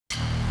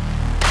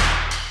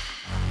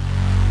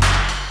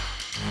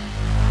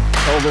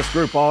told this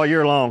group all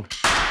year long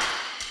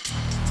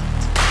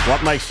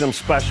what makes them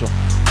special.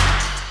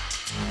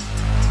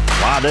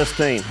 Why this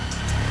team?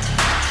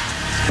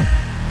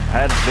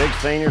 Had big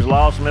seniors,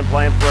 lost them, been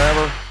playing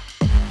forever.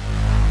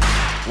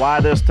 Why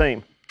this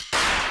team?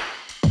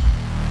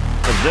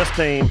 Because this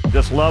team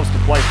just loves to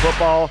play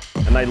football,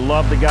 and they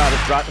love the guy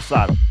that's right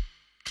beside them.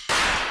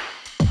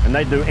 And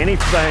they do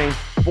anything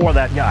for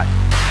that guy.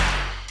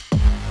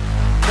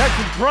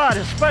 Texas pride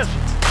is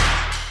special.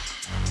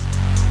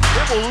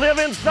 It will live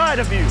inside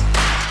of you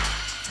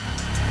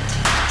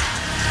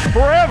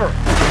forever. Are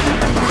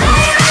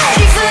you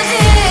ready for this?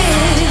 Are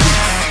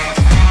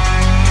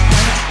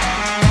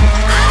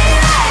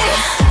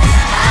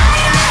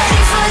you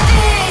ready for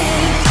this?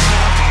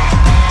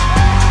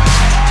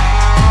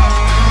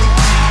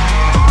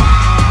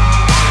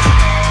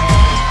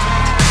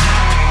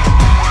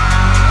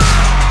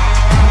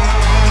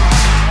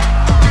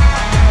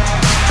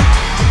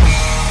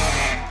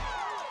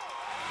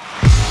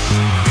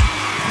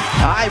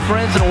 Hi,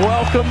 friends, and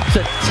welcome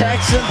to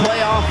Texan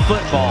Playoff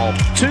Football.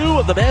 Two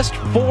of the best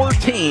four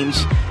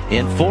teams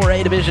in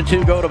 4A Division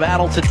II go to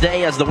battle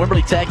today as the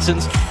Wimberley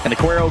Texans and the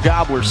Cuero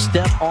Gobblers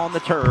step on the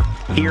turf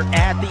here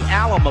at the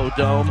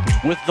Alamodome,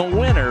 with the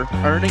winner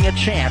earning a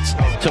chance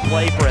to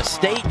play for a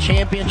state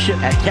championship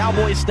at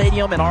Cowboy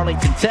Stadium in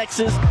Arlington,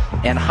 Texas,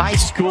 and high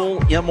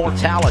school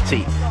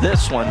immortality.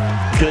 This one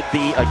could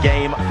be a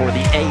game for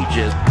the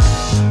ages.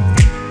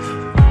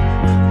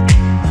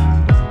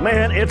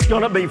 Man, it's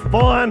gonna be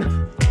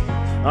fun.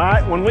 All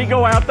right, when we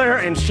go out there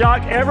and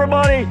shock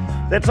everybody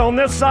that's on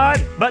this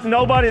side, but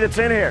nobody that's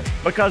in here,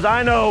 because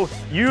I know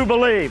you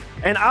believe,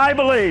 and I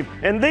believe,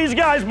 and these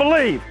guys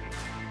believe.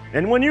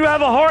 And when you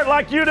have a heart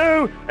like you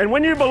do, and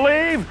when you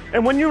believe,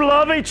 and when you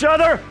love each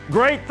other,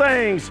 great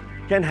things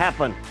can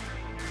happen.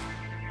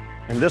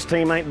 And this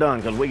team ain't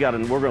done, because we're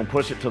gonna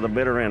push it to the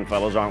bitter end,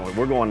 fellas, aren't we?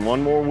 We're going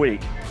one more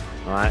week,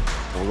 all right?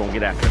 And we're gonna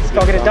get after it. Let's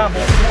go get it done.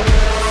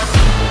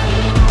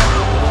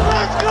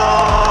 Let's go!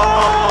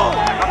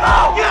 Come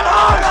on, get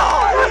hard!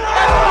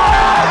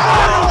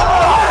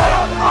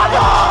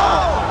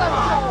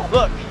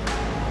 Look,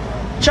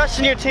 trust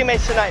in your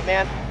teammates tonight,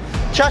 man.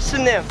 Trust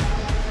in them.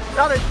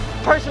 Not a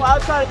person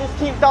outside of this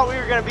team thought we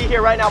were going to be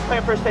here right now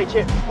playing for a state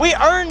champ. We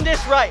earned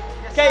this right,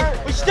 okay?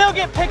 Yes, we still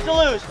get picked to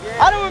lose.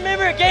 Yeah. I don't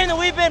remember a game that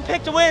we've been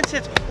picked to win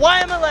since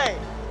YMLA.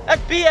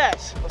 That's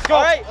BS. Let's go.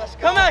 All right,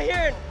 come out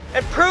here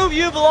and prove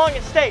you belong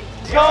at state.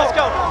 Let's go, let's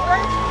go.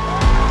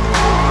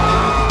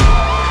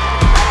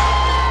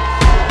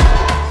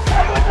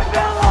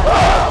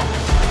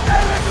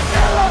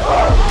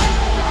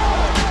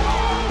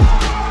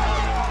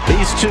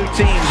 These two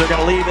teams are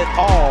going to leave it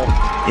all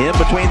in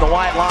between the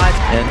white lines,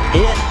 and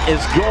it is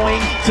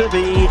going to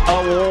be a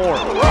war.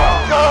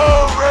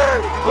 Go,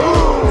 Red!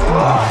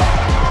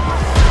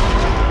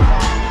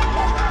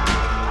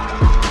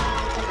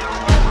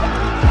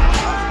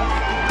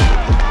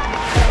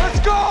 Let's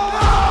go!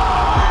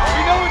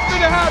 We know what's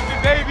going to happen,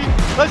 baby.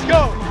 Let's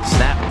go.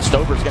 Snap.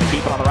 Stover's going to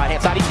keep it on the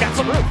right-hand side. He's got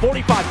some room.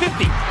 45,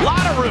 50.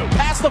 Lot of room.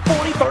 Past the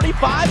 40,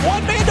 35.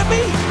 One man to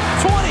beat.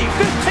 20,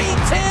 15,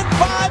 10,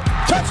 5.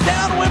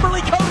 Touchdown,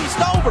 Wimberley, Cody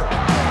Stover.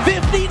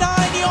 59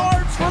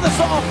 yards for the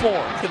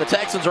sophomore. The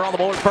Texans are on the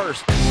board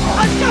first.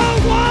 Let's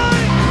go, one!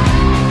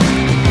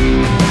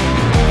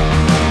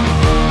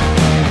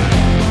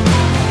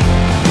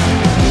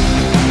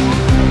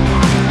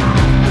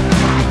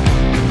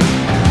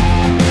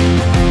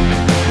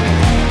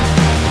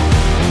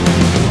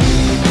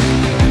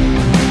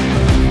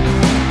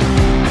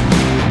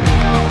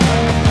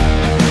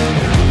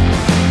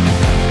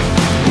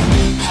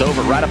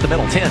 Stover right up the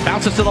middle, 10,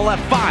 bounces to the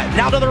left, 5,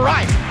 now to the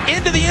right,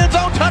 into the end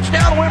zone,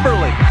 touchdown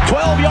Wimberley.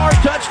 12-yard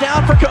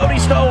touchdown for Cody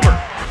Stover.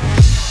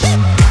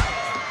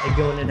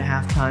 Going into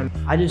halftime,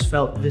 I just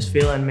felt this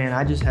feeling, man.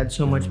 I just had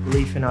so much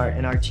belief in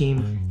our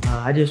team.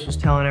 I just was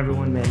telling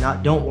everyone,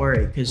 man, don't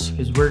worry, because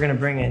we're gonna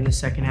bring it in the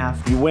second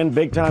half. You win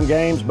big-time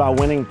games by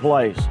winning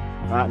plays.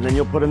 Right, and then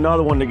you'll put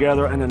another one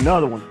together and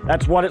another one.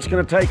 That's what it's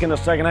going to take in the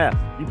second half.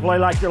 You play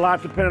like your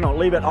life depended on it.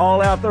 Leave it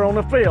all out there on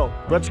the field.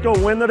 Let's go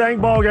win the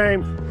dang ball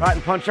game, right,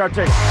 and punch our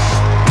ticket.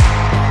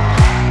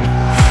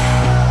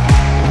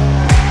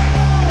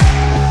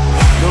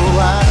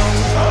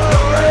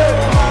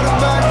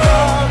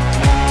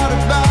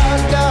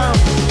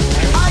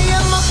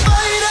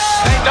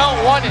 They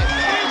don't want it.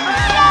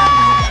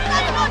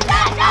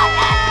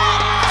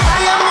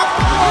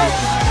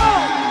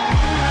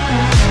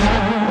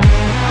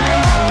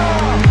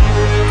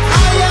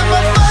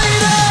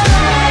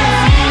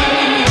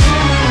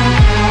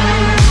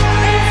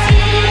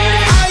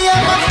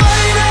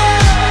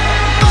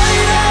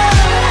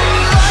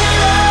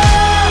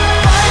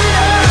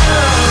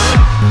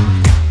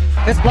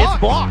 It's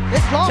blocked.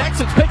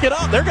 Texans pick it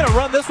up. They're going to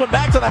run this one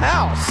back to the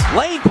house.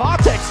 Lane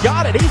Potek's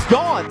got it. He's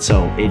gone.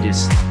 So it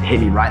just hit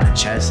me right in the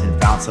chest and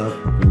bounced up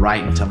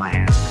right into my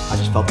hands. I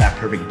just felt that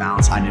perfect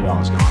bounce. I knew I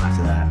was gone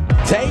after that.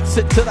 Takes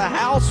it to the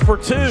house for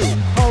 2.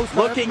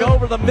 Looking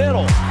over the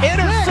middle.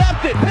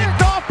 Intercepted.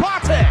 Picked off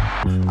Potek. pick.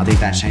 I think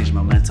that changed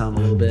momentum a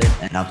little bit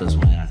and helped us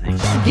win, I think.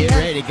 Get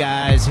ready,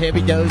 guys.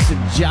 Heavy dose of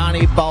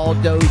Johnny Ball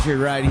Dozier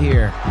right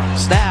here.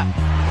 Snap.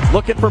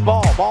 Looking for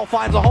Ball. Ball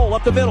finds a hole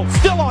up the middle.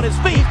 Still on his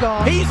feet.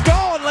 He's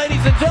gone,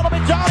 ladies and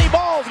gentlemen. Johnny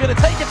Ball's going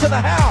to take it to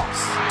the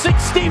house.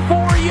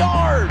 64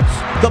 yards.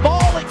 The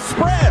Ball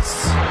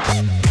Express.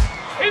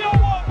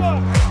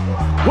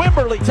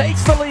 Wimberley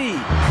takes the lead.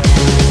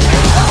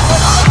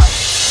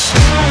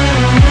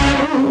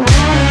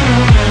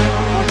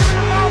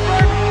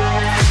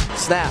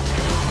 Snap.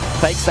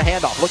 Fakes the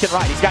handoff. Looking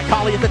right. He's got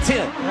Collie at the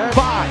 10.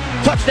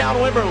 5. Touchdown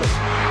Wimberley.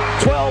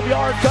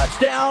 12-yard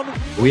touchdown.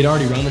 We'd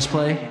already run this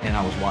play, and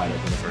I was wide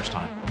open the first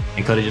time.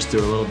 And Cody just threw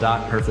a little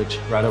dot perfect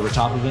right over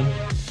top of him.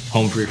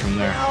 Home free from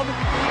there.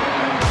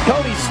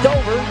 Cody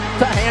Stover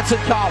to Hanson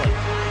Collie.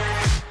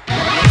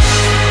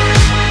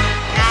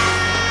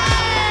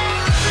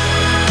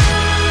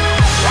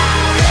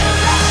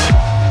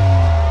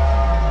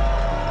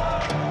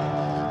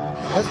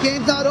 This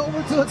game's not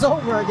over till it's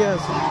over, I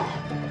guess.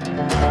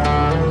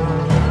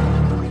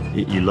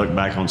 You look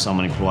back on so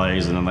many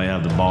plays, and then they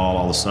have the ball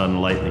all of a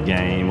sudden late in the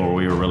game, or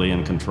we were really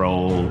in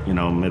control, you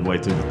know, midway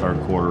through the third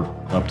quarter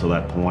up to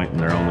that point, and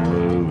they're on the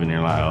move, and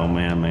you're like, oh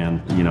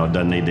man, you know, it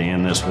doesn't need to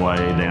end this way,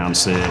 down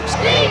 6.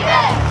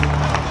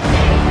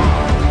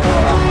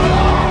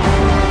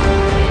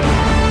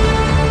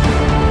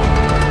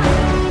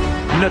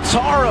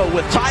 Nataro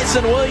with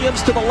Tyson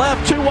Williams to the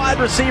left, 2 wide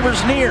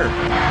receivers near.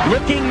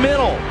 Looking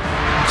middle.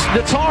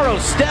 Nataro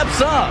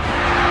steps up.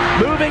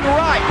 Moving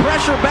right,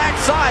 pressure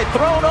backside,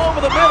 thrown over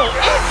the middle,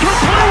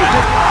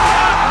 incomplete!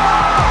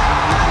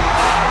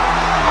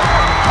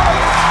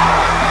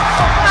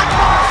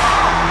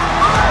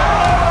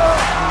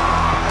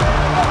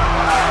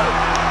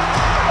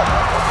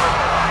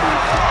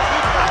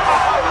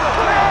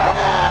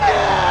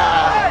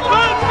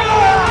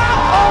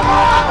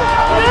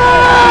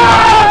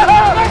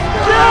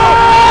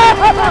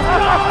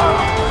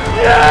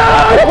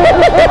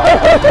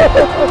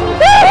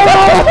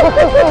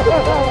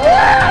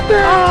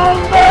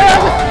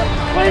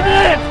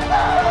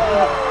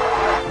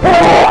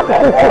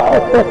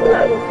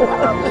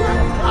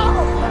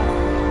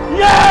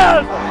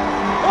 Yes!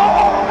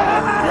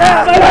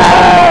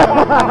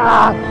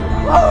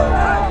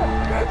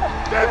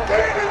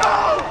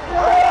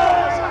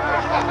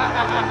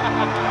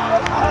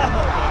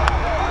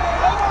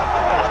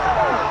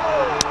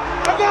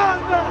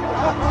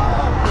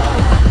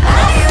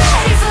 Are you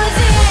ready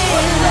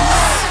for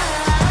this?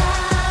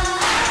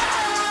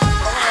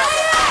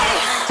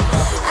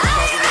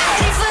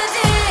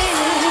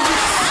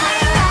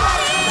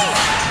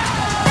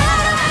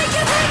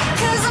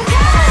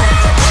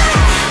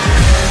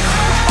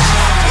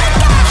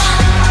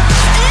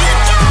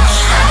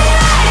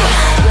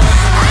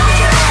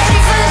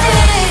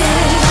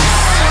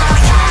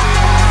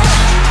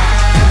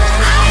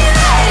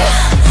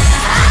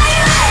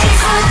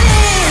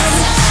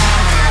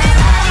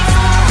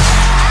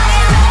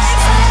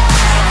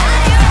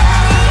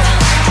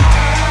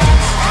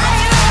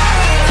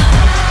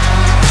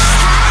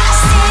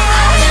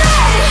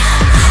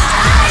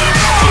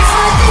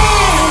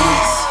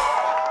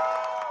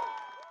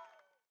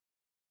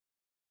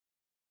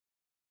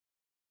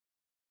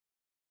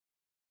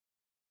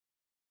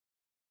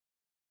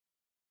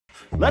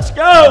 Let's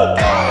go!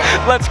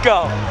 Let's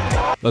go.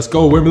 Let's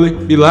go,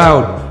 Wimberley. Be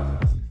loud.